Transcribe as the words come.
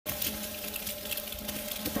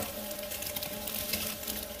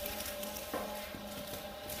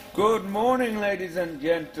Good morning, ladies and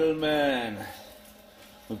gentlemen.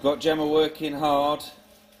 We've got Gemma working hard.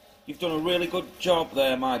 You've done a really good job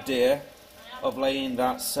there, my dear, of laying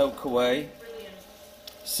that soak away. Brilliant.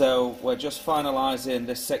 So we're just finalising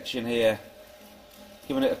this section here,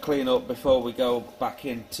 giving it a clean up before we go back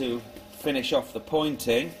in to finish off the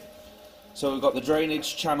pointing. So we've got the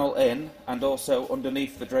drainage channel in, and also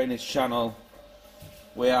underneath the drainage channel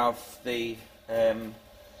we have the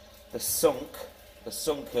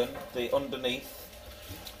underneath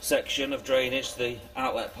section of drainage, the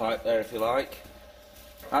outlet pipe there if you like.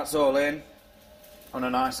 That's all in on a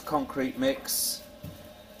nice concrete mix.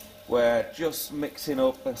 We're just mixing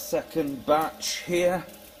up a second batch here,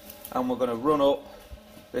 and we're going to run up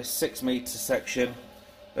this 6 metre section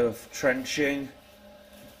of trenching,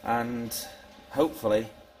 and hopefully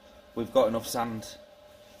we've got enough sand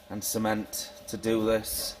and cement to do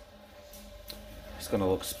this. It's going to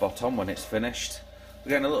look spot on when it's finished. We're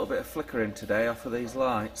getting a little bit of flickering today off of these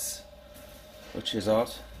lights, which is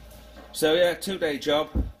odd. So yeah, 2-day job.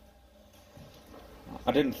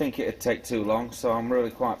 I didn't think it'd take too long, so I'm really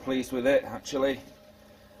quite pleased with it actually.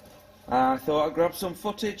 I thought I'd grab some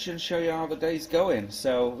footage and show you how the day's going.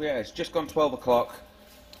 So yeah, it's just gone 12 o'clock.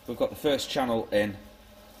 We've got the first channel in,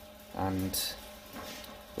 and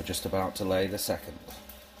we're just about to lay the second.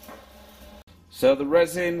 So the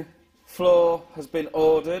resin floor has been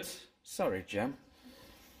ordered. Sorry,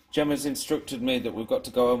 Gemma's instructed me that we've got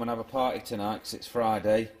to go home and have a party tonight because it's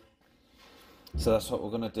Friday. So that's what we're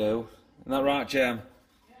going to do. Isn't that right, Gem?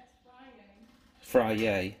 Yeah, it's Friday.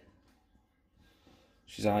 Friday.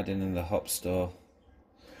 She's hiding in the hop store.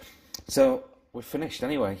 So we're finished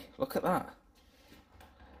anyway. Look at that.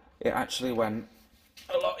 It actually went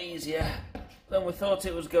a lot easier than we thought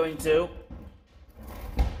it was going to.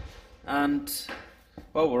 And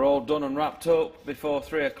well, we're all done and wrapped up before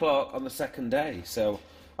 3 o'clock on the second day. So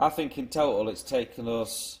I think in total it's taken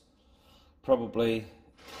us probably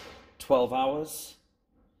 12 hours.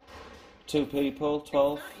 2 people,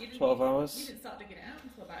 12 hours. You didn't start digging it out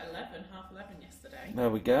until about 11, half 11 yesterday. There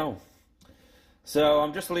we go. So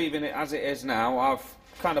I'm just leaving it as it is now. I've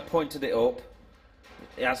kind of pointed it up.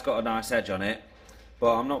 It has got a nice edge on it,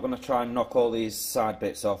 but I'm not going to try and knock all these side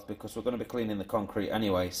bits off because we're going to be cleaning the concrete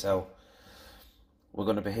anyway. So we're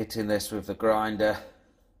going to be hitting this with the grinder,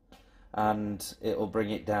 and it'll bring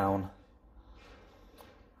it down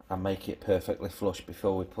and make it perfectly flush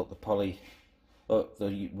before we put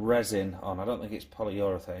the resin on. I don't think it's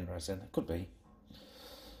polyurethane resin. It could be.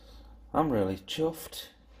 I'm really chuffed.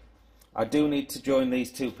 I do need to join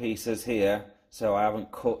these 2 pieces here, so I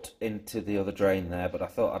haven't cut into the other drain there, but I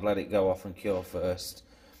thought I'd let it go off and cure first.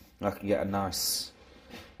 I can get a nice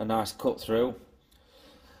cut through.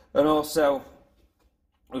 And also,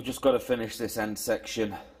 we've just got to finish this end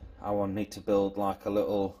section. I will need to build like a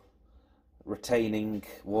little retaining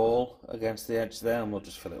wall against the edge there, and we'll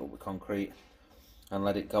just fill it up with concrete and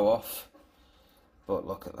let it go off. But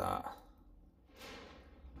look at that.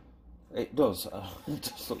 It does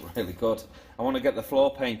look really good. I want to get the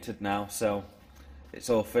floor painted now, so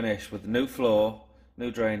it's all finished with the new floor,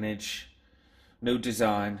 new drainage, new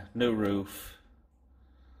design, new roof.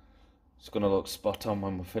 It's going to look spot on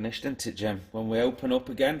when we're finished, isn't it, Jim? When we open up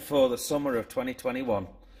again for the summer of 2021.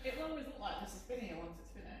 It will always look like this is finished once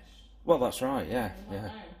it's finished. Well, that's right, yeah. Yeah.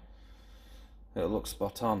 It'll look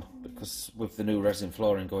spot on because with the new resin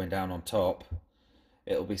flooring going down on top,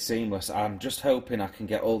 it'll be seamless. I'm just hoping I can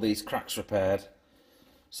get all these cracks repaired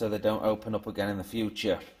so they don't open up again in the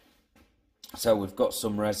future. So we've got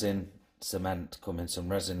some resin cement coming, some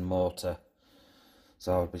resin mortar.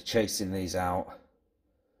 So I'll be chasing these out,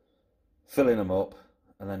 filling them up,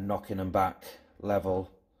 and then knocking them back level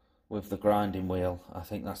with the grinding wheel. I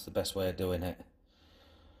think that's the best way of doing it.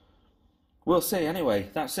 We'll see. Anyway,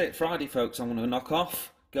 that's it. Friday, folks. I'm going to knock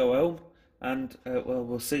off, go home, and well,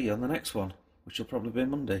 we'll see you on the next one, which will probably be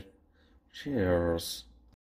Monday. Cheers.